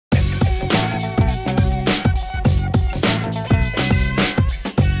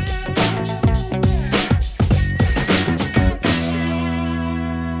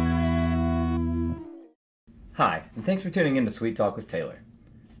and thanks for tuning in to Suite Talk with Taylor.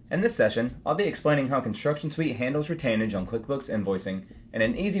 In this session, I'll be explaining how ConstructionSuite handles retainage on QuickBooks invoicing and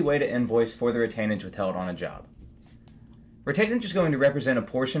an easy way to invoice for the retainage withheld on a job. Retainage is going to represent a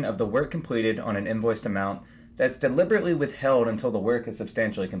portion of the work completed on an invoiced amount that's deliberately withheld until the work is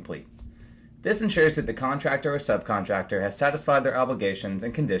substantially complete. This ensures that the contractor or subcontractor has satisfied their obligations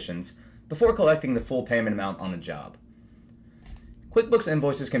and conditions before collecting the full payment amount on a job. QuickBooks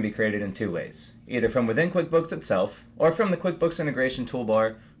invoices can be created in two ways, either from within QuickBooks itself or from the QuickBooks integration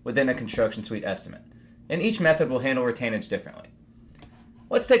toolbar within a ConstructionSuite estimate, and each method will handle retainage differently.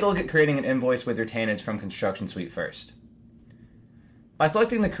 Let's take a look at creating an invoice with retainage from ConstructionSuite first. By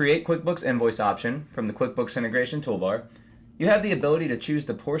selecting the Create QuickBooks Invoice option from the QuickBooks integration toolbar, you have the ability to choose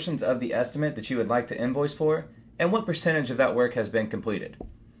the portions of the estimate that you would like to invoice for and what percentage of that work has been completed.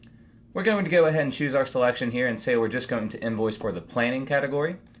 We're going to go ahead and choose our selection here and say we're just going to invoice for the planning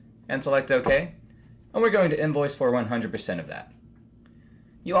category and select OK, and we're going to invoice for 100% of that.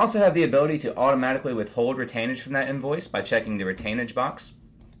 You also have the ability to automatically withhold retainage from that invoice by checking the retainage box,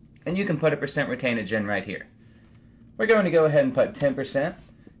 and you can put a percent retainage in right here. We're going to go ahead and put 10%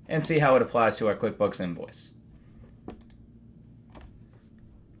 and see how it applies to our QuickBooks invoice.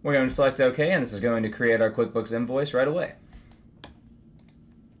 We're going to select OK, and this is going to create our QuickBooks invoice right away.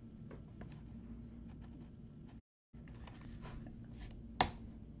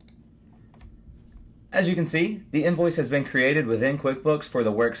 As you can see, the invoice has been created within QuickBooks for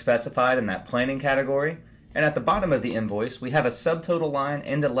the work specified in that planning category, and at the bottom of the invoice we have a subtotal line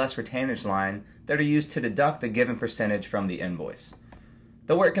and a less retainage line that are used to deduct the given percentage from the invoice.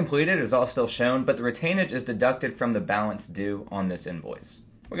 The work completed is all still shown, but the retainage is deducted from the balance due on this invoice.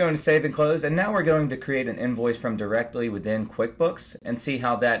 We're going to save and close, and now we're going to create an invoice from directly within QuickBooks and see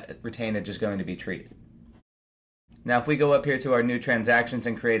how that retainage is going to be treated. Now if we go up here to our new transactions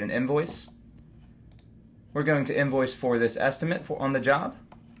and create an invoice, we're going to invoice for this estimate on the job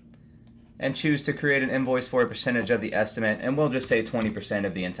and choose to create an invoice for a percentage of the estimate, and we'll just say 20%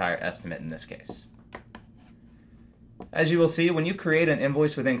 of the entire estimate in this case. As you will see, when you create an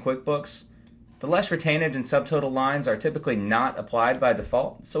invoice within QuickBooks, the less retainage and subtotal lines are typically not applied by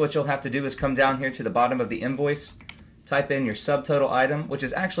default, so what you'll have to do is come down here to the bottom of the invoice, type in your subtotal item, which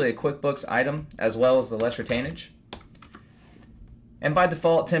is actually a QuickBooks item, as well as the less retainage. And by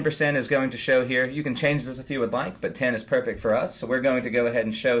default, 10% is going to show here. You can change this if you would like, but 10 is perfect for us. So we're going to go ahead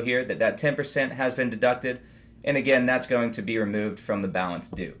and show here that that 10% has been deducted. And again, that's going to be removed from the balance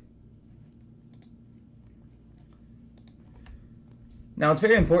due. Now, it's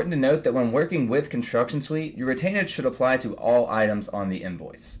very important to note that when working with ConstructionSuite, your retainage should apply to all items on the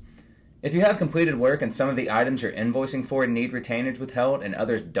invoice. If you have completed work and some of the items you're invoicing for need retainage withheld and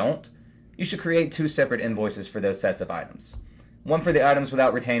others don't, you should create two separate invoices for those sets of items. One for the items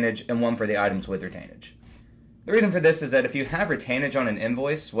without retainage and one for the items with retainage. The reason for this is that if you have retainage on an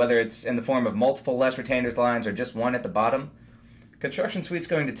invoice, whether it's in the form of multiple less retainage lines or just one at the bottom, ConstructionSuite's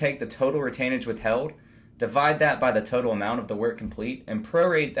going to take the total retainage withheld, divide that by the total amount of the work complete, and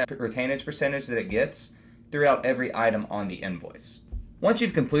prorate that retainage percentage that it gets throughout every item on the invoice. Once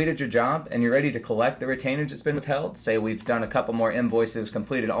you've completed your job and you're ready to collect the retainage that's been withheld, say we've done a couple more invoices,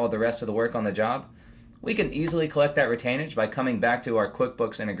 completed all the rest of the work on the job, we can easily collect that retainage by coming back to our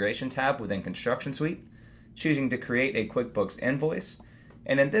QuickBooks integration tab within ConstructionSuite, choosing to create a QuickBooks invoice,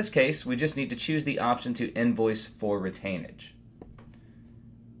 and in this case we just need to choose the option to invoice for retainage.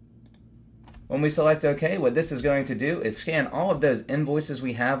 When we select OK, what this is going to do is scan all of those invoices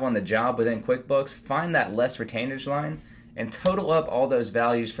we have on the job within QuickBooks, find that less retainage line, and total up all those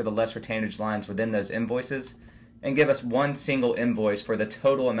values for the less retainage lines within those invoices, and give us one single invoice for the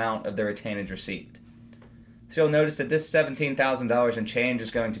total amount of the retainage received. So you'll notice that this $17,000 and change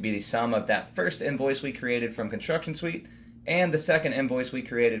is going to be the sum of that first invoice we created from ConstructionSuite and the second invoice we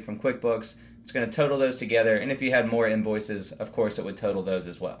created from QuickBooks. It's going to total those together, and if you had more invoices, of course it would total those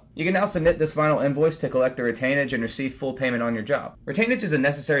as well. You can now submit this final invoice to collect the retainage and receive full payment on your job. Retainage is a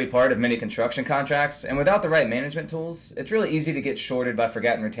necessary part of many construction contracts, and without the right management tools, it's really easy to get shorted by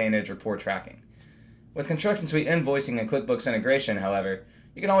forgotten retainage or poor tracking. With ConstructionSuite invoicing and QuickBooks integration, however,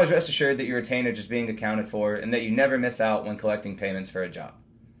 you can always rest assured that your retainage is being accounted for and that you never miss out when collecting payments for a job.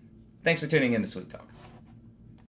 Thanks for tuning in to Suite Talk.